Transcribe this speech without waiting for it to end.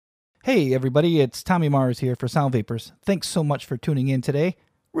Hey everybody, it's Tommy Marz here for Sound Vapors. Thanks so much for tuning in today.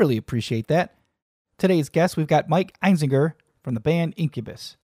 Really appreciate that. Today's guest, we've got Mike Einziger from the band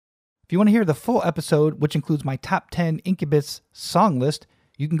Incubus. If you want to hear the full episode, which includes my top 10 Incubus song list,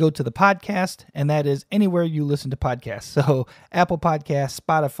 you can go to the podcast, and that is anywhere you listen to podcasts. So Apple Podcasts,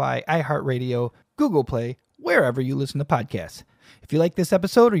 Spotify, iHeartRadio, Google Play, wherever you listen to podcasts. If you like this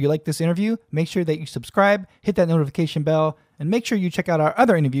episode or you like this interview, make sure that you subscribe, hit that notification bell, and make sure you check out our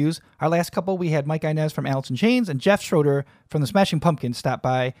other interviews. Our last couple, we had Mike Einziger from Alice in Chains and Jeff Schroeder from the Smashing Pumpkins stop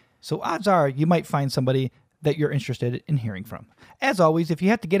by. So odds are you might find somebody that you're interested in hearing from. As always, if you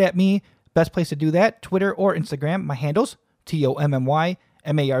have to get at me, best place to do that, Twitter or Instagram. My handles, TOMMYMARZBAND,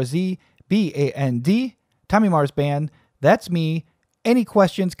 Tommy Marz Band. That's me. Any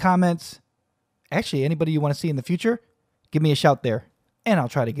questions, comments, actually anybody you want to see in the future, give me a shout there, and I'll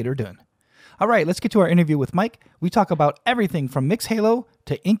try to get her done. All right, let's get to our interview with Mike. We talk about everything from Mixhalo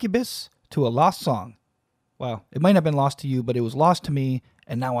to Incubus to a lost song. Well, it might not have been lost to you, but it was lost to me,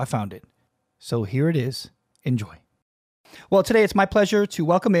 and now I found it. So here it is. Enjoy. Well, today it's my pleasure to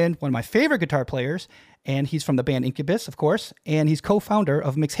welcome in one of my favorite guitar players, and he's from the band Incubus, of course, and he's co-founder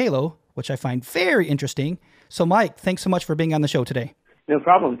of Mixhalo, which I find very interesting. So, Mike, thanks so much for being on the show today. No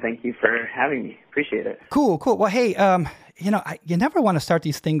problem. Thank you for having me. Appreciate it. Cool. Well, hey, you never want to start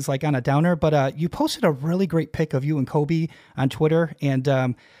these things like on a downer, but you posted a really great pic of you and Kobe on Twitter. And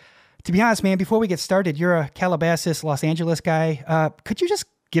to be honest, man, before we get started, you're a Calabasas, Los Angeles guy. Could you just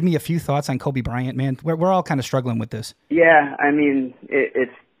give me a few thoughts on Kobe Bryant, man? We're all kind of struggling with this. Yeah, I mean,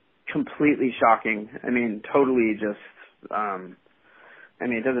 it's completely shocking. I mean, totally just,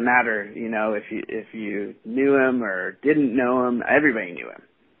 it doesn't matter, if you knew him or didn't know him, everybody knew him.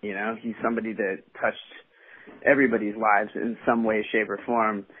 He's somebody that touched everybody's lives in some way, shape, or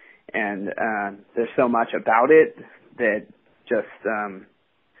form. And there's so much about it that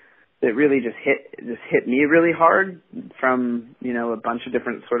that really just hit me really hard from, a bunch of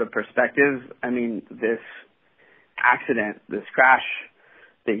different sort of perspectives. I mean, this accident, this crash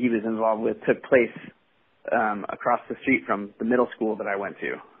that he was involved with took place across the street from the middle school that I went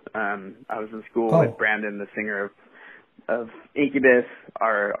to. I was in school with Brandon, the singer of Incubus,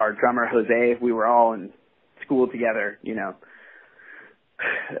 our drummer Jose. We were all in school together,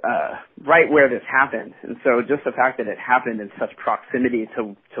 right where this happened. And so just the fact that it happened in such proximity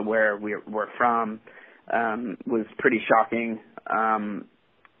to where we're from was pretty shocking. I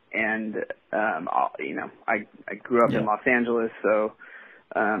grew up in Los Angeles, so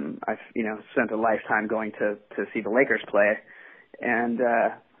I've spent a lifetime going to see the Lakers play, and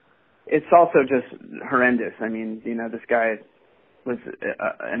it's also just horrendous. I mean, this guy was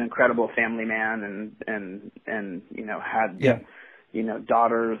an incredible family man, and had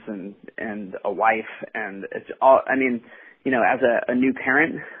daughters and a wife, and it's all. I mean, as a new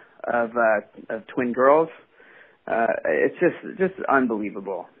parent of twin girls, it's just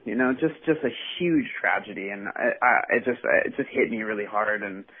unbelievable. Just a huge tragedy, and it just hit me really hard.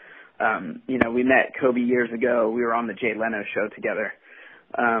 And we met Kobe years ago. We were on the Jay Leno show together,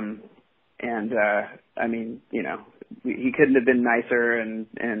 he couldn't have been nicer, and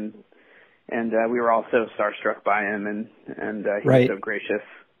we were all so starstruck by him, and he was so gracious.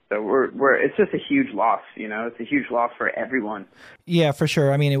 So it's just a huge loss, it's a huge loss for everyone. Yeah, for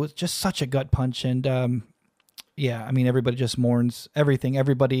sure. I mean, it was just such a gut punch, and everybody just mourns everything.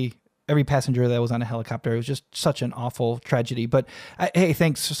 Every passenger that was on a helicopter. It was just such an awful tragedy. But hey,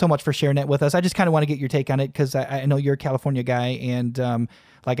 thanks so much for sharing that with us. I just kind of want to get your take on it, because I know you're a California guy, and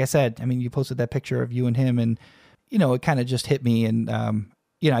like I said, I mean, you posted that picture of you and him, and it kind of just hit me, and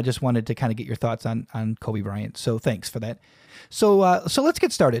I just wanted to kind of get your thoughts on Kobe Bryant. So thanks for that. So let's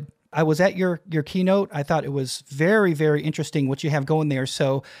get started. I was at your keynote. I thought it was very, very interesting what you have going there.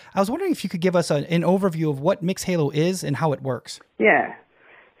 So I was wondering if you could give us an overview of what Mixhalo is and how it works. Yeah.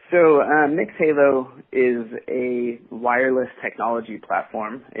 So Mixhalo is a wireless technology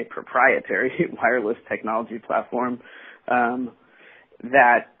platform, a proprietary wireless technology platform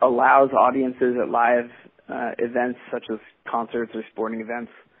that allows audiences at live events such as concerts or sporting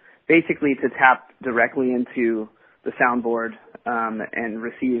events basically to tap directly into the soundboard and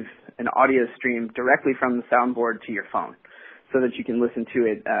receive an audio stream directly from the soundboard to your phone, so that you can listen to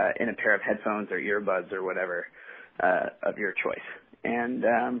it in a pair of headphones or earbuds or whatever of your choice. And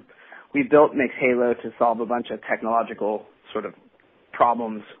we built Mixhalo to solve a bunch of technological sort of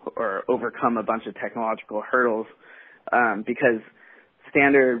problems or overcome a bunch of technological hurdles because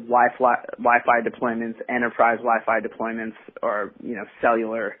standard Wi-Fi deployments, enterprise Wi-Fi deployments, or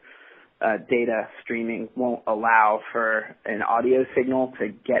cellular data streaming won't allow for an audio signal to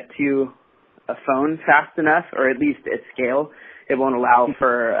get to a phone fast enough, or at least at scale. It won't allow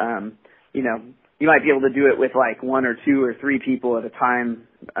for, you might be able to do it with like 1 or 2 or 3 people at a time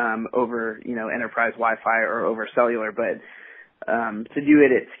over, enterprise Wi-Fi or over cellular, but to do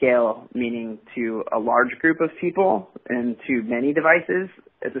it at scale, meaning to a large group of people and to many devices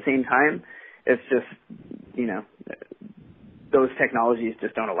at the same time, it's just, those technologies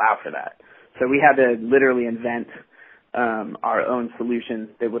just don't allow for that. So we had to literally invent our own solution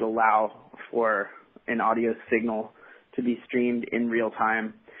that would allow for an audio signal to be streamed in real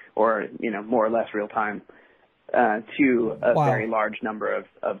time, or more or less real time, to a very large number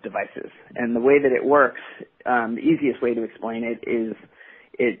of devices. And the way that it works, the easiest way to explain it is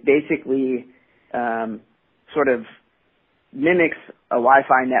it basically sort of mimics a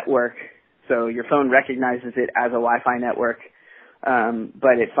Wi-Fi network. So your phone recognizes it as a Wi-Fi network,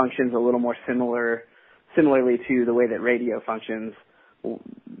 but it functions a little more similarly to the way that radio functions.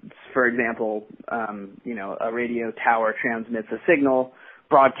 For example, a radio tower transmits a signal,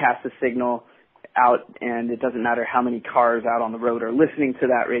 broadcasts a signal out, and it doesn't matter how many cars out on the road are listening to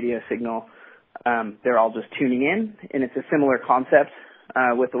that radio signal. They're all just tuning in, and it's a similar concept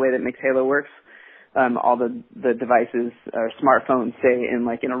with the way that Mixhalo works. All the devices or smartphones, say in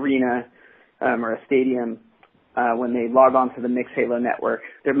like an arena or a stadium, when they log on to the Mixhalo network,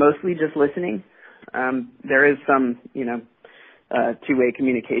 they're mostly just listening. There is some, two-way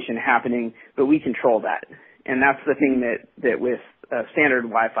communication happening, but we control that. And that's the thing that with standard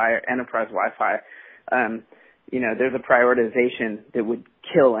Wi-Fi or enterprise Wi-Fi, there's a prioritization that would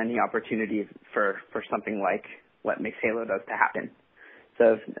kill any opportunity for something like what Mixhalo does to happen.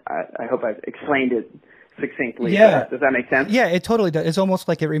 So I hope I've explained it succinctly. Yeah. Does that make sense? Yeah, it totally does. It's almost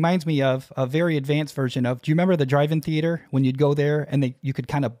like it reminds me of a very advanced version of, do you remember the drive-in theater when you'd go there and you could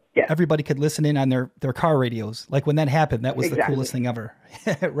kind of, everybody could listen in on their car radios? Like when that happened, that was the coolest thing ever.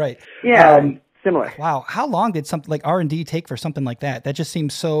 Right. Yeah. Similar. Wow. How long did something like R&D take for something like that? That just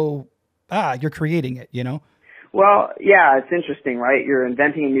seems so, you're creating it, Well, yeah, it's interesting, right? You're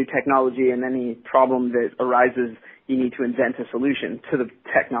inventing a new technology, and any problem that arises, you need to invent a solution to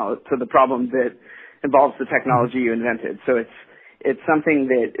the problem that involves the technology you invented. So it's something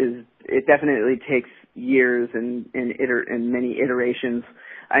that it definitely takes years and many iterations.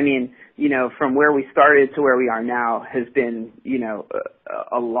 I mean, from where we started to where we are now has been,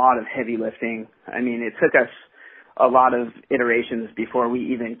 a lot of heavy lifting. I mean, it took us a lot of iterations before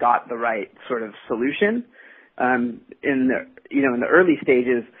we even got the right sort of solution. In the early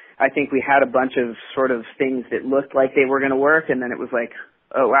stages, I think we had a bunch of sort of things that looked like they were going to work, and then it was like,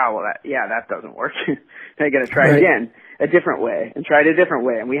 oh wow, well that doesn't work. I got to try it again a different way, and try it a different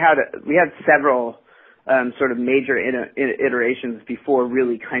way. And we had several sort of major iterations before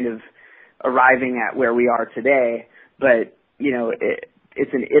really kind of arriving at where we are today. But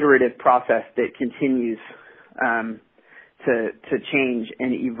it's an iterative process that continues to change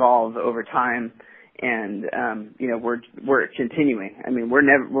and evolve over time. And we're continuing. I mean, we're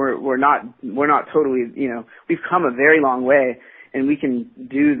not totally, we've come a very long way, and we can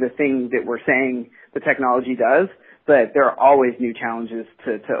do the thing that we're saying the technology does, but there are always new challenges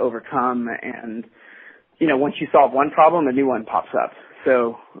to overcome. And once you solve one problem, a new one pops up.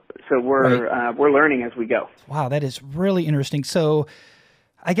 So we're learning as we go. Wow, that is really interesting. So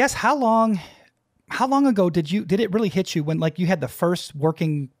I guess how long ago did it really hit you when like you had the first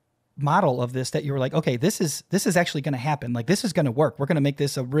working model of this that you were like, okay, this is actually going to happen. Like this is going to work. We're going to make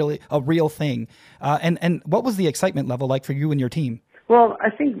this a real thing. And what was the excitement level like for you and your team? Well, I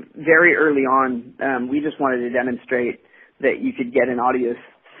think very early on, we just wanted to demonstrate that you could get an audio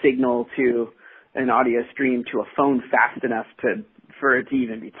signal to an audio stream to a phone fast enough for it to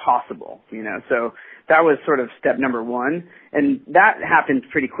even be possible, So that was sort of step number one, and that happened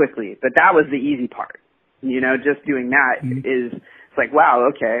pretty quickly. But that was the easy part, Just doing that is. It's like, wow,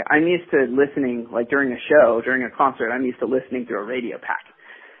 okay, I'm used to listening, like during a show, during a concert, I'm used to listening through a radio pack.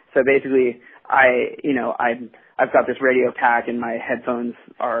 So basically, I've got this radio pack and my headphones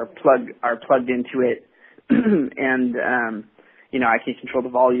are plugged into it, and, I can control the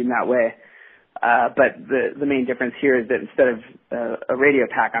volume that way. But the main difference here is that instead of a radio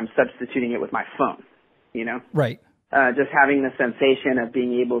pack, I'm substituting it with my phone, Right. Just having the sensation of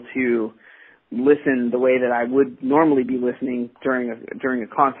being able to listen the way that I would normally be listening during a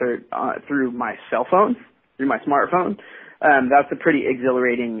concert through my cell phone, through my smartphone. That's a pretty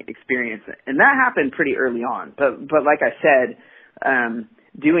exhilarating experience, and that happened pretty early on. But like I said,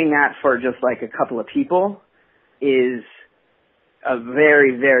 doing that for just like a couple of people is a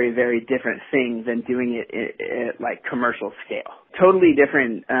very, very, very different thing than doing it at like commercial scale. Totally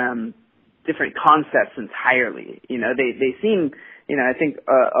different concepts entirely. They seem, I think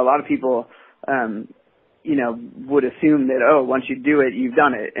a lot of people would assume that, oh, once you do it, you've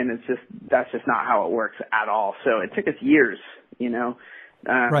done it. And that's just not how it works at all. So it took us years,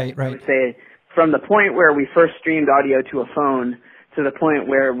 Right. I would say from the point where we first streamed audio to a phone to the point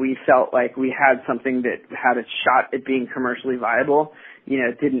where we felt like we had something that had a shot at being commercially viable,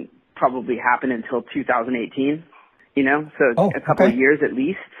 it didn't probably happen until 2018, so a couple of years at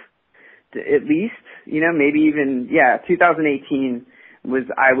least, maybe even, 2018 was,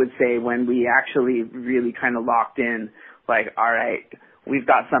 I would say, when we actually really kind of locked in, like, all right, we've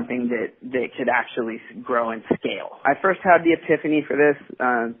got something that could actually grow and scale. I first had the epiphany for this,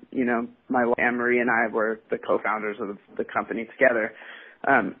 my wife Anne-Marie and I were the co-founders of the company together.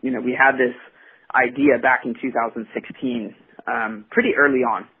 We had this idea back in 2016, pretty early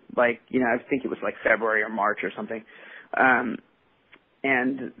on, I think it was like February or March or something.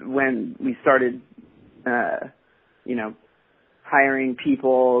 And when we started, hiring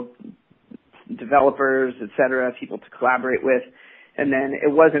people, developers, et cetera, people to collaborate with. And then it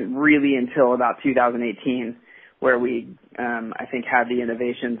wasn't really until about 2018 where we, I think, had the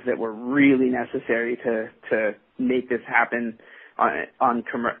innovations that were really necessary to make this happen on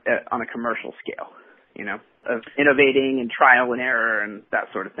a commercial scale, of innovating and trial and error and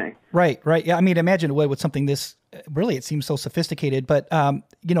that sort of thing. Right. Yeah. I mean, imagine with something this, really, it seems so sophisticated, but, kind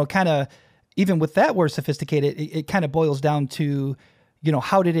of, even with that word sophisticated, it kind of boils down to,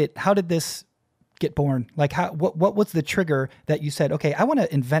 how did this get born? Like, what was the trigger that you said, okay, I want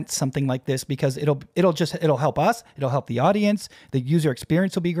to invent something like this because it'll help us, it'll help the audience, the user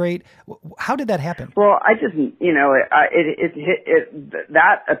experience will be great. How did that happen? Well, I just,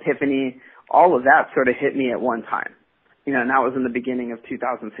 that epiphany, all of that sort of hit me at one time, and that was in the beginning of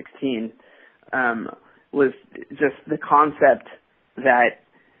 2016, was just the concept that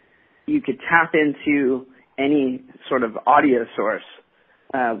you could tap into any sort of audio source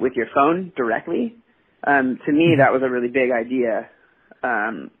with your phone directly. To me, that was a really big idea.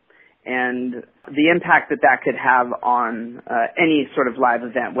 And the impact that could have on any sort of live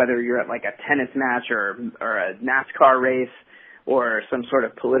event, whether you're at like a tennis match or a NASCAR race or some sort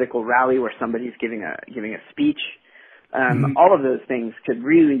of political rally where somebody's giving a speech, all of those things could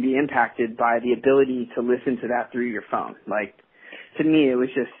really be impacted by the ability to listen to that through your phone. Like, to me,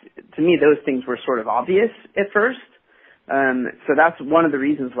 those things were sort of obvious at first. So that's one of the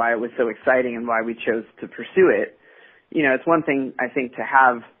reasons why it was so exciting and why we chose to pursue it. It's one thing, I think, to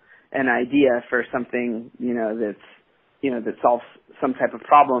have an idea for something, that solves some type of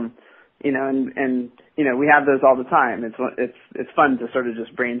problem, and we have those all the time. It's fun to sort of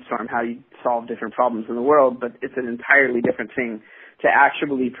just brainstorm how you solve different problems in the world, but it's an entirely different thing to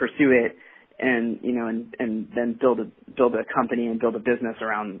actually pursue it and then build a company and build a business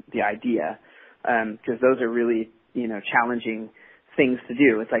around the idea. Because those are really, challenging things to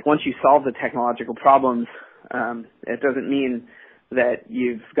do. It's like once you solve the technological problems, it doesn't mean that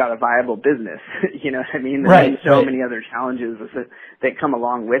you've got a viable business. You know what I mean? There's so many other challenges that come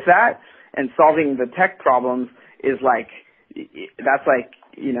along with that. And solving the tech problems is like, that's like,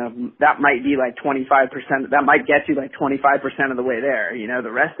 that might be like 25%, that might get you like 25% of the way there.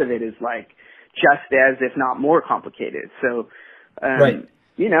 The rest of it is like just as, if not more complicated. So,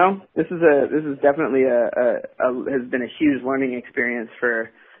 this is definitely has been a huge learning experience for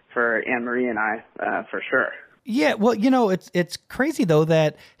Anne-Marie and I, for sure. Yeah. Well, it's crazy though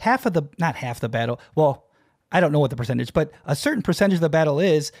that not half the battle. Well, I don't know what the percentage, but a certain percentage of the battle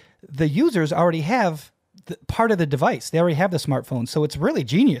is the users already have part of the device. They already have the smartphone. So it's really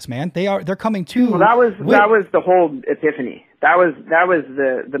genius, man. They're coming to. Well, that was the whole epiphany. That was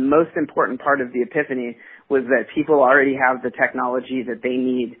the most important part of the epiphany, was that people already have the technology that they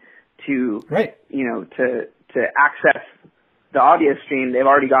need to, to access the audio stream. They've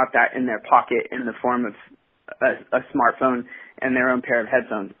already got that in their pocket in the form of a smartphone and their own pair of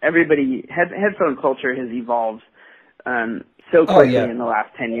headphones. Headphone culture has evolved so quickly in the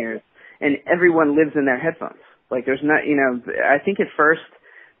last 10 years, and everyone lives in their headphones. Like, there's not, I think at first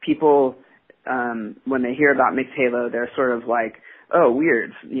people, when they hear about Mixhalo, they're sort of like, oh,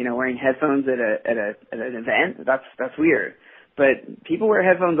 weird, wearing headphones at an event, that's weird. But people wear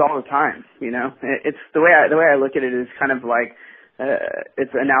headphones all the time, It's the way I look at it is kind of like,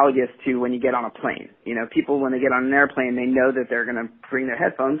 it's analogous to when you get on a plane. People, when they get on an airplane, they know that they're going to bring their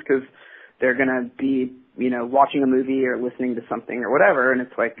headphones because they're going to be, watching a movie or listening to something or whatever. And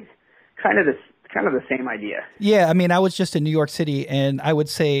it's like kind of the same idea. Yeah. I mean, I was just in New York City, and I would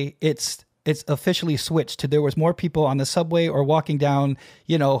say it's officially switched to, there was more people on the subway or walking down,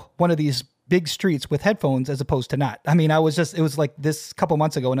 one of these big streets with headphones as opposed to not. I mean, it was like this couple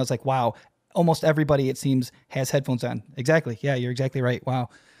months ago, and I was like, wow, almost everybody, it seems, has headphones on. Exactly. Yeah, you're exactly right. Wow.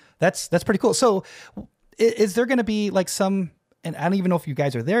 That's pretty cool. So is there going to be like some, and I don't even know if you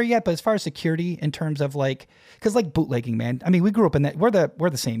guys are there yet, but as far as security in terms of like, cause like bootlegging, man, I mean, we grew up in that, we're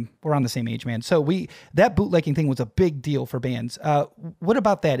the same, we're on the same age, man. So that bootlegging thing was a big deal for bands. What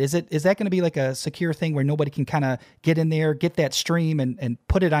about that? Is that going to be like a secure thing where nobody can kind of get in there, get that stream and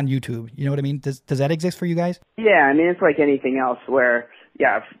put it on YouTube? You know what I mean? Does that exist for you guys? Yeah. I mean, it's like anything else where,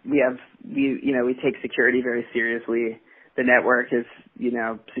 yeah, we take security very seriously. The network is,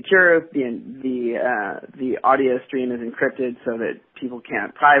 secure. The audio stream is encrypted so that people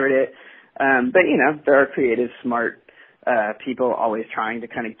can't private it. But there are creative, smart people always trying to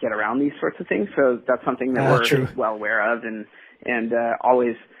kind of get around these sorts of things. So that's something that we're well aware of, and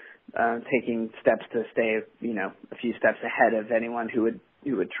always taking steps to stay, a few steps ahead of anyone who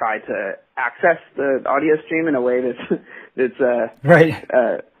would try to access the audio stream in a way that's right.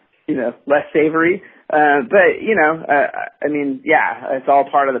 Less savory. I mean, yeah, it's all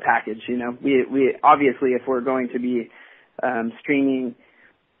part of the package. We obviously, if we're going to be streaming,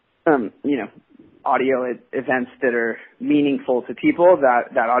 audio events that are meaningful to people,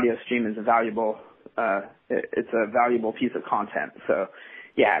 that audio stream is a valuable, it's a valuable piece of content. So,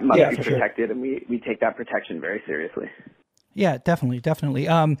 yeah, it must be protected, and we take that protection very seriously. Yeah, definitely.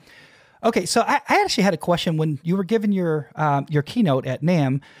 Okay, so I actually had a question when you were giving your keynote at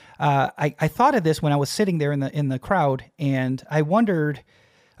NAMM. I thought of this when I was sitting there in the crowd, and I wondered,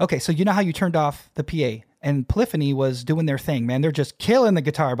 okay, so you know how you turned off the PA, and Polyphony was doing their thing, man. They're just killing the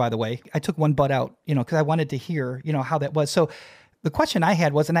guitar, by the way. I took one butt out, because I wanted to hear, how that was. So the question I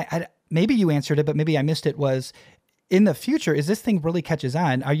had was, and I maybe you answered it, but maybe I missed it, was, in the future, as this thing really catches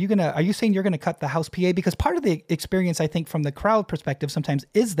on, are you saying you're gonna cut the house PA? Because part of the experience, I think, from the crowd perspective, sometimes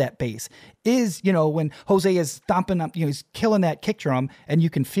is that bass, is when Jose is stomping up, he's killing that kick drum, and you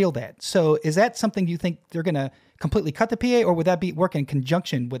can feel that. So, is that something you think they're gonna completely cut the PA, or would that be work in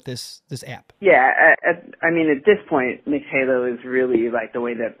conjunction with this app? Yeah, I mean, at this point, Mixhalo is really like the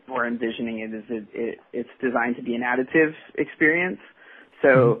way that we're envisioning it is it's designed to be an additive experience.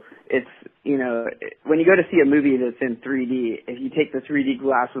 So it's, when you go to see a movie that's in 3D, if you take the 3D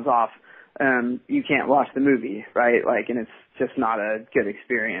glasses off, you can't watch the movie, right? And it's just not a good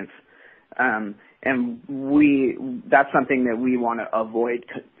experience. And that's something that we want to avoid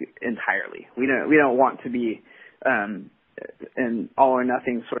entirely. We don't want to be, an all or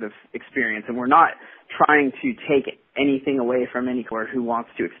nothing sort of experience. And we're not trying to take anything away from anyone who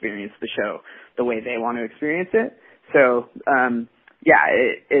wants to experience the show the way they want to experience it. So,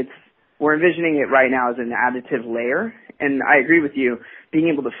 we're envisioning it right now as an additive layer, and I agree with you. Being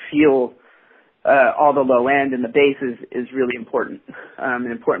able to feel all the low end and the bass is really important,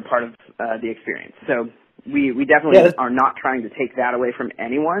 an important part of the experience. So we definitely are not trying to take that away from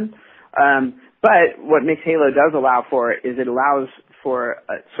anyone. But what Mixhalo does allow for is it allows for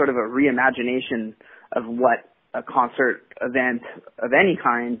a sort of a reimagination of what a concert event of any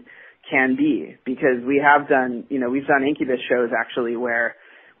kind can be, because we've done Incubus shows actually where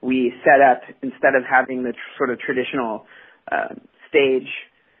we set up, instead of having the sort of traditional stage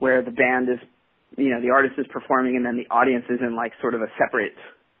where the band is, the artist is performing and then the audience is in like sort of a separate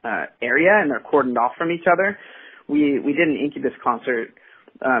area and they're cordoned off from each other. We did an Incubus concert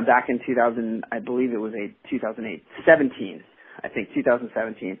back in 2000, I believe it was 2017,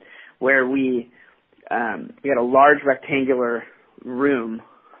 where we had a large rectangular room.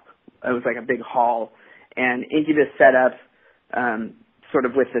 It was like a big hall, and Incubus set up sort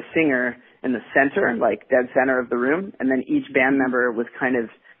of with the singer in the center, like dead center of the room, and then each band member was kind of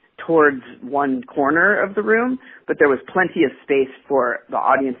towards one corner of the room, but there was plenty of space for the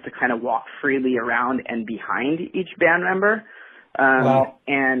audience to kind of walk freely around and behind each band member. Wow.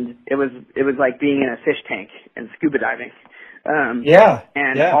 And it was like being in a fish tank and scuba diving. All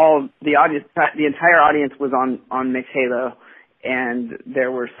the audience, the entire audience was on Mixhalo, and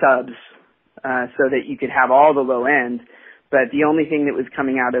there were subs, so that you could have all the low end, but the only thing that was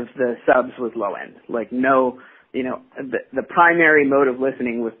coming out of the subs was low end. Like the primary mode of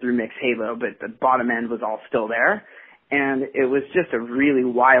listening was through Mixhalo, but the bottom end was all still there. And it was just a really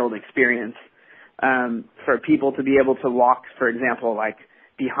wild experience, for people to be able to walk, for example, like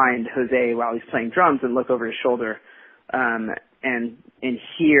behind Jose while he's playing drums and look over his shoulder, and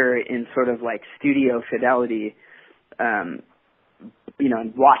hear in sort of like studio fidelity, and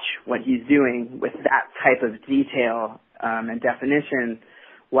watch what he's doing with that type of detail, and definition,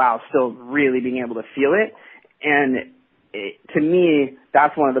 while still really being able to feel it. And to me,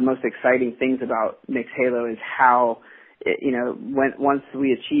 that's one of the most exciting things about Mixhalo is how, once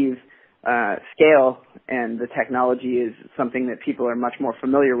we achieve scale and the technology is something that people are much more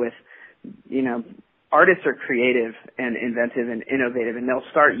familiar with, artists are creative and inventive and innovative, and they'll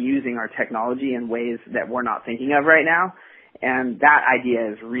start using our technology in ways that we're not thinking of right now. And that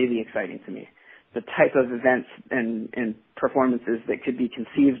idea is really exciting to me. The type of events and performances that could be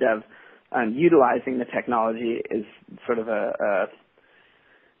conceived of utilizing the technology is sort of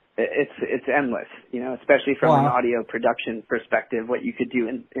it's endless, especially from an audio production perspective, what you could do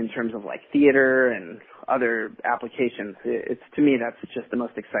in terms of like theater and other applications. It's, to me, that's just the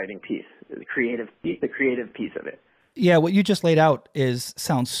most exciting piece, the creative piece of it. Yeah, what you just laid out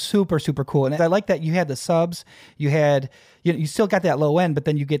sounds super, super cool. And I like that you had the subs, you still got that low end, but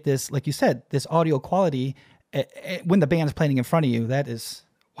then you get this, like you said, this audio quality when the band's playing in front of you. That is,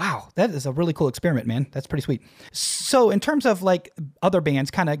 wow, that is a really cool experiment, man. That's pretty sweet. So in terms of like other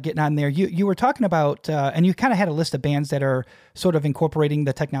bands kind of getting on there, you were talking about, and you kind of had a list of bands that are sort of incorporating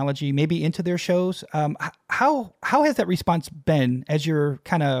the technology maybe into their shows. How has that response been as you're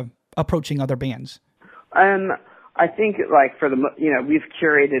kind of approaching other bands? I think like we've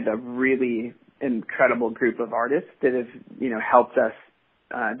curated a really incredible group of artists that have, helped us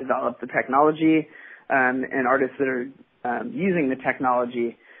develop the technology, and artists that are using the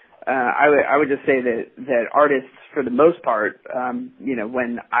technology. I would just say that artists, for the most part,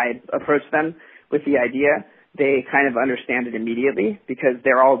 when I approach them with the idea, they kind of understand it immediately because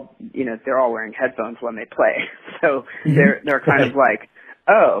they're all wearing headphones when they play. So they're kind of like,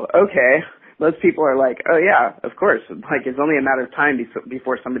 oh, okay. Most people are like, oh yeah, of course. Like, it's only a matter of time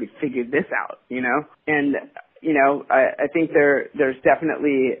before somebody figured this out, And, I think there's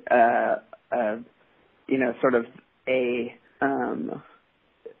definitely, sort of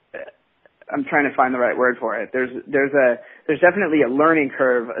I'm trying to find the right word for it. There's definitely a learning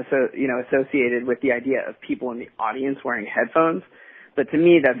curve, associated with the idea of people in the audience wearing headphones. But to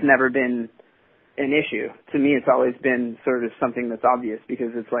me, that's never been an issue. To me, it's always been sort of something that's obvious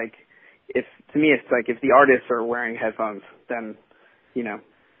because it's like, if the artists are wearing headphones, then,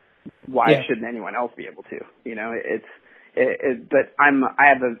 why shouldn't anyone else be able to? But I'm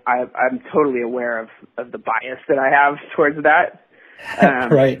totally aware of the bias that I have towards that.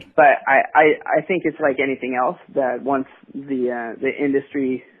 Right. But I think it's like anything else, that once the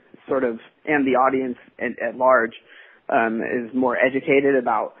industry sort of, and the audience at large, is more educated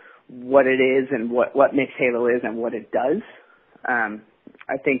about what it is and what Mixhalo is and what it does, I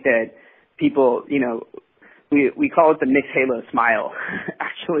think that people, we call it the Mixhalo smile.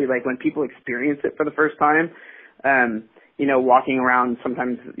 Actually, like when people experience it for the first time, walking around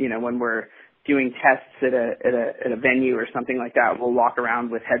sometimes, when we're doing tests at a venue or something like that, we'll walk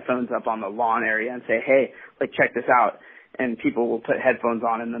around with headphones up on the lawn area and say, hey, like, check this out. And people will put headphones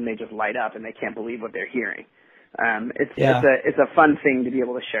on and then they just light up and they can't believe what they're hearing. It's a fun thing to be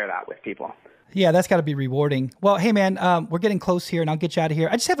able to share that with people. Yeah, that's got to be rewarding. Well, hey, man, we're getting close here, and I'll get you out of here.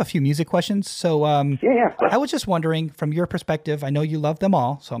 I just have a few music questions. So I was just wondering, from your perspective, I know you love them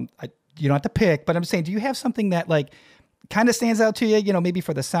all, so you don't have to pick, but I'm saying, do you have something that, like, kind of stands out to you, maybe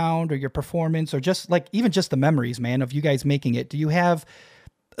for the sound or your performance or just, like, even just the memories, man, of you guys making it? Do you have,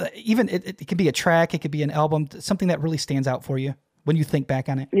 even, it could be a track, it could be an album, something that really stands out for you when you think back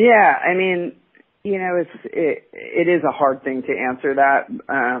on it? Yeah, I mean, it is a hard thing to answer that,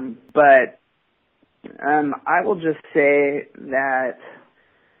 but I will just say that,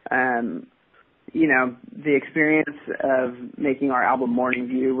 the experience of making our album Morning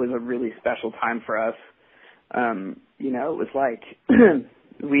View was a really special time for us. It was like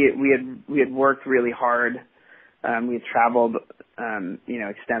we had worked really hard. We had traveled,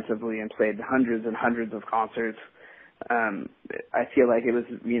 extensively and played hundreds and hundreds of concerts. I feel like it was,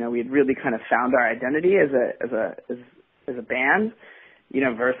 we had really kind of found our identity as a band,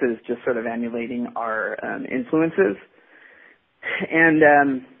 versus just sort of emulating our influences. And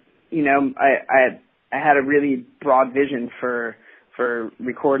I had a really broad vision for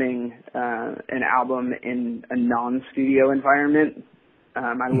recording an album in a non-studio environment.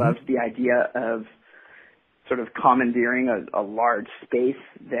 I loved the idea of sort of commandeering a large space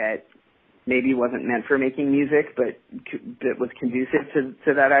that maybe wasn't meant for making music, but that was conducive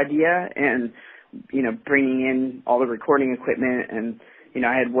to that idea, and bringing in all the recording equipment. And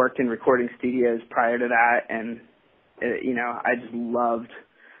I had worked in recording studios prior to that, and I just loved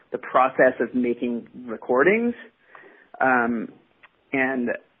the process of making recordings. And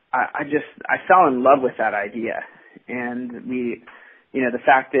I fell in love with that idea. And the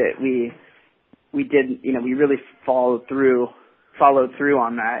fact that we did, we really followed through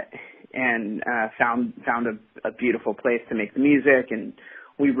on that, and found a beautiful place to make the music. And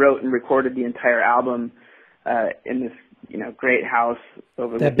we wrote and recorded the entire album in this great house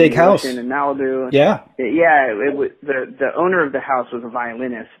over that big house in Malibu. Yeah. It was the owner of the house was a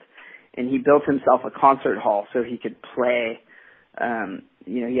violinist, and he built himself a concert hall so he could play.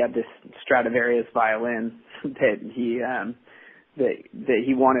 He had this Stradivarius violin that he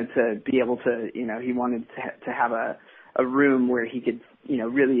wanted to be able to, he wanted to have a room where he could,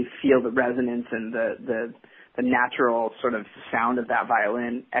 really feel the resonance and the natural sort of sound of that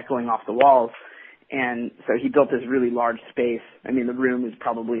violin echoing off the walls. And so he built this really large space. I mean, the room is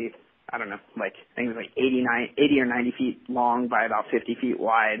probably, I don't know, I think it was 80 or 90 feet long by about 50 feet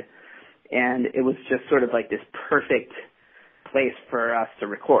wide. And it was just sort of like this perfect place for us to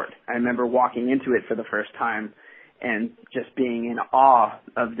record. I remember walking into it for the first time and just being in awe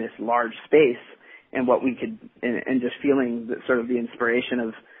of this large space and what we could, and just feeling sort of the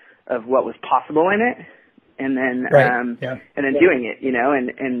inspiration of what was possible in it. And then, and then doing it,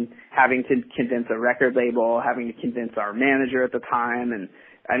 and having to convince a record label, having to convince our manager at the time, and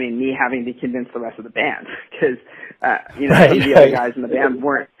I mean, me having to convince the rest of the band because, some of the other guys in the band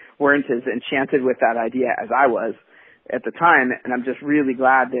weren't as enchanted with that idea as I was at the time. And I'm just really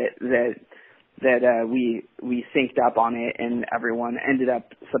glad that we synced up on it and everyone ended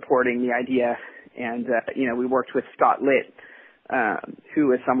up supporting the idea. And, we worked with Scott Litt, who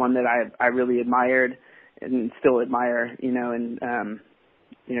was someone that I really admired and still admire,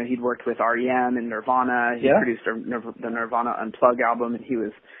 he'd worked with REM and Nirvana. He produced the Nirvana Unplugged album, and he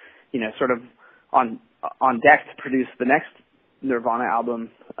was, sort of on deck to produce the next Nirvana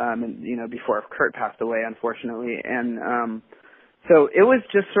album, before Kurt passed away, unfortunately. And so it was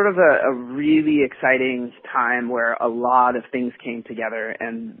just sort of a really exciting time where a lot of things came together,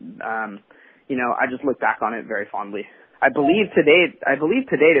 and I just look back on it very fondly. I believe to date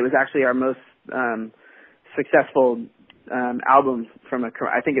it was actually our most successful album from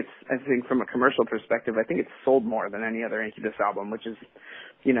I think from a commercial perspective, I think it's sold more than any other Incubus album, which is,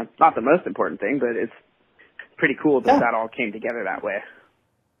 not the most important thing, but it's pretty cool that all came together that way.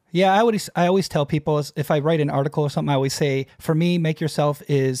 Yeah, I always tell people, if I write an article or something, I always say, for me, Make Yourself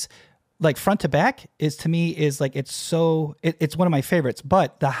is like front to back it's one of my favorites.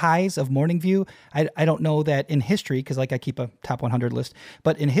 But the highs of Morning View, I don't know that in history, because I keep a top 100 list,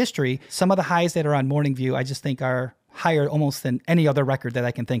 but in history, some of the highs that are on Morning View, I just think are higher almost than any other record that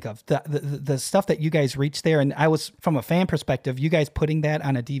I can think of. The stuff that you guys reached there, and I was, from a fan perspective, you guys putting that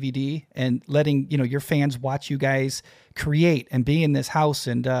on a DVD and letting your fans watch you guys create and be in this house,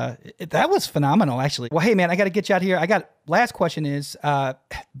 and that was phenomenal, actually. Well, hey man, I got to get you out of here. Last question is,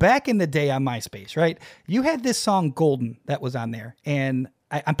 back in the day on MySpace, right? You had this song Golden that was on there, and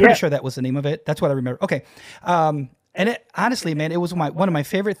I'm pretty sure that was the name of it. That's what I remember. Okay. And it, honestly, man, it was one of my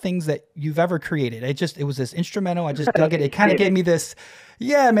favorite things that you've ever created. It was this instrumental. I just dug it. It kind of gave me this,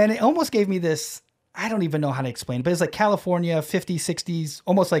 man, it almost gave me this, I don't even know how to explain it, but it's like California, 50s, 60s,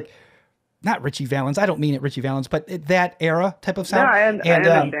 almost like, not Richie Valens. I don't mean it Richie Valens, but that era type of sound. No, I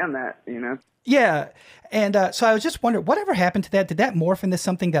understand that, Yeah. And so I was just wondering, whatever happened to that? Did that morph into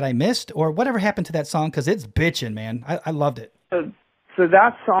something that I missed? Or whatever happened to that song? Because it's bitchin', man. I loved it. So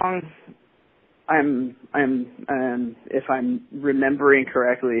that song, if I'm remembering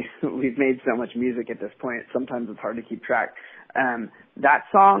correctly, we've made so much music at this point, sometimes it's hard to keep track. That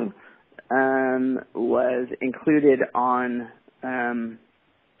song was included on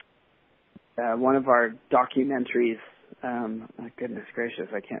one of our documentaries. Goodness gracious,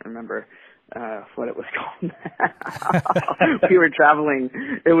 I can't remember what it was called. We were traveling.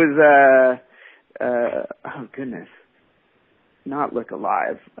 It was, oh goodness, not Look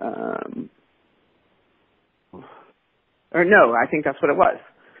Alive. Or no, I think that's what it was.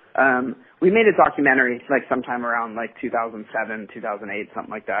 We made a documentary sometime around 2007, 2008,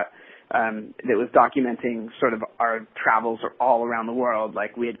 something like that. That was documenting sort of our travels all around the world.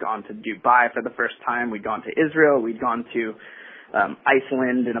 We had gone to Dubai for the first time. We'd gone to Israel. We'd gone to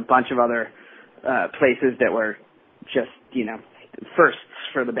Iceland and a bunch of other places that were just, firsts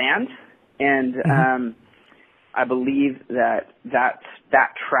for the band. And I believe that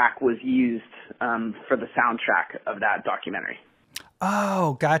track was used for the soundtrack of that documentary.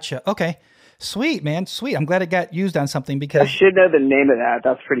 Oh, gotcha. Okay. Sweet, man. Sweet. I'm glad it got used on something because... I should know the name of that.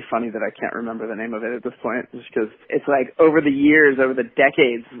 That's pretty funny that I can't remember the name of it at this point, just because it's over the years, over the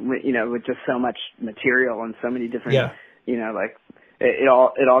decades, with just so much material and so many different, it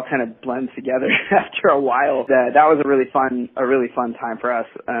all kind of blends together after a while. That was a really fun time for us.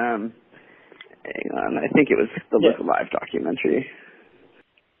 Hang on, I think it was the Look Alive documentary.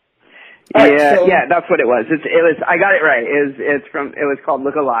 Yeah, that's what it was. It was. I got it right. It was called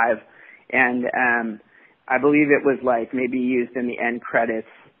Look Alive, and I believe it was maybe used in the end credits.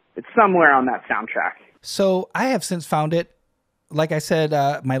 It's somewhere on that soundtrack. So I have since found it. Like I said,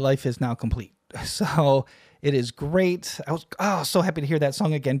 my life is now complete. So It is great. I was so happy to hear that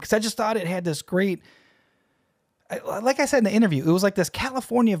song again because I just thought it had this great, like I said in the interview, it was like this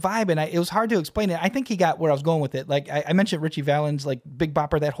California vibe, and it was hard to explain it. I think he got where I was going with it. Like I mentioned Richie Valens, like Big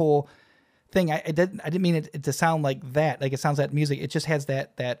Bopper, that whole thing. I didn't mean it to sound like that. Like it sounds that music. It just has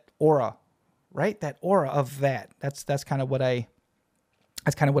that aura, right? That aura of that. That's kind of what I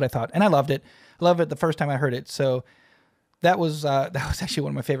thought, and I loved it. I loved it the first time I heard it. So that was actually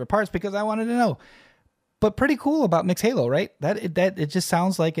one of my favorite parts because I wanted to know. But pretty cool about Mixhalo, right? That it just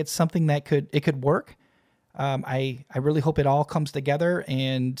sounds like it's something that could work. I really hope it all comes together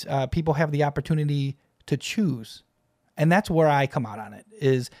and people have the opportunity to choose. And that's where I come out on it,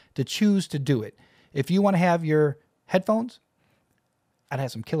 is to choose to do it. If you want to have your headphones, I'd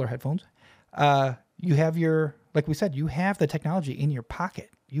have some killer headphones. You have like we said, you have the technology in your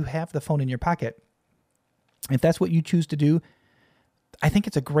pocket. You have the phone in your pocket. If that's what you choose to do, I think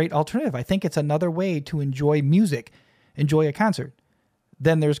it's a great alternative. I think it's another way to enjoy music, enjoy a concert.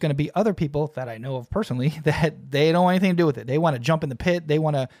 Then there's going to be other people that I know of personally that they don't want anything to do with it. They want to jump in the pit. They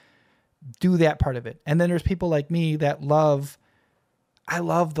want to do that part of it. And then there's people like me that I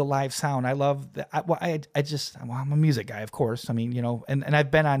love the live sound. I love I'm a music guy, of course. I mean, and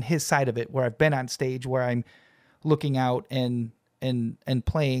I've been on his side of it where I've been on stage where I'm looking out and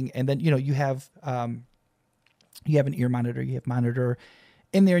playing. And then, you have an ear monitor, you have monitor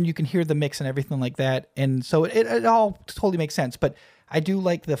in there and you can hear the mix and everything like that. And so it all totally makes sense. But I do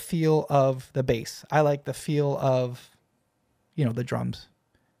like the feel of the bass. I like the feel of, the drums,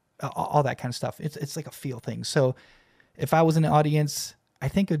 all that kind of stuff. It's like a feel thing. So if I was in the audience, I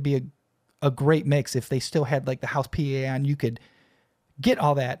think it would be a great mix if they still had like the house PA on. You could get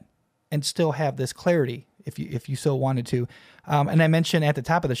all that and still have this clarity if you so wanted to. And I mentioned at the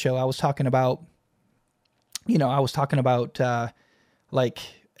top of the show, I was talking about, like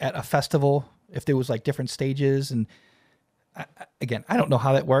at a festival, if there was like different stages. And again, I don't know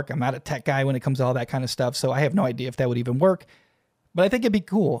how that works. I'm not a tech guy when it comes to all that kind of stuff. So I have no idea if that would even work, but I think it'd be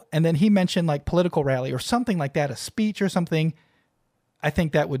cool. And then he mentioned like political rally or something like that, a speech or something. I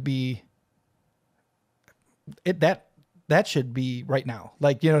think that would be it. That should be right now.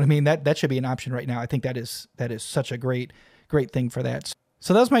 Like, you know what I mean? That should be an option right now. I think that is such a great thing for that.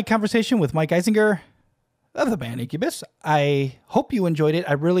 So that was my conversation with Mike Einziger of the band Incubus. I hope you enjoyed it.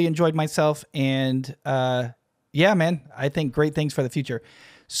 I really enjoyed myself. And yeah, man, I think great things for the future.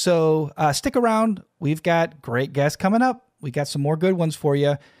 So stick around. We've got great guests coming up. We got some more good ones for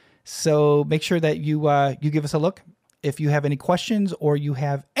you. So make sure that you give us a look. If you have any questions or you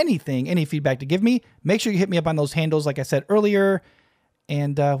have any feedback to give me, make sure you hit me up on those handles like I said earlier.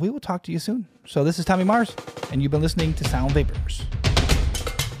 And we will talk to you soon. So this is Tommy Marz, and you've been listening to Sound Vapors.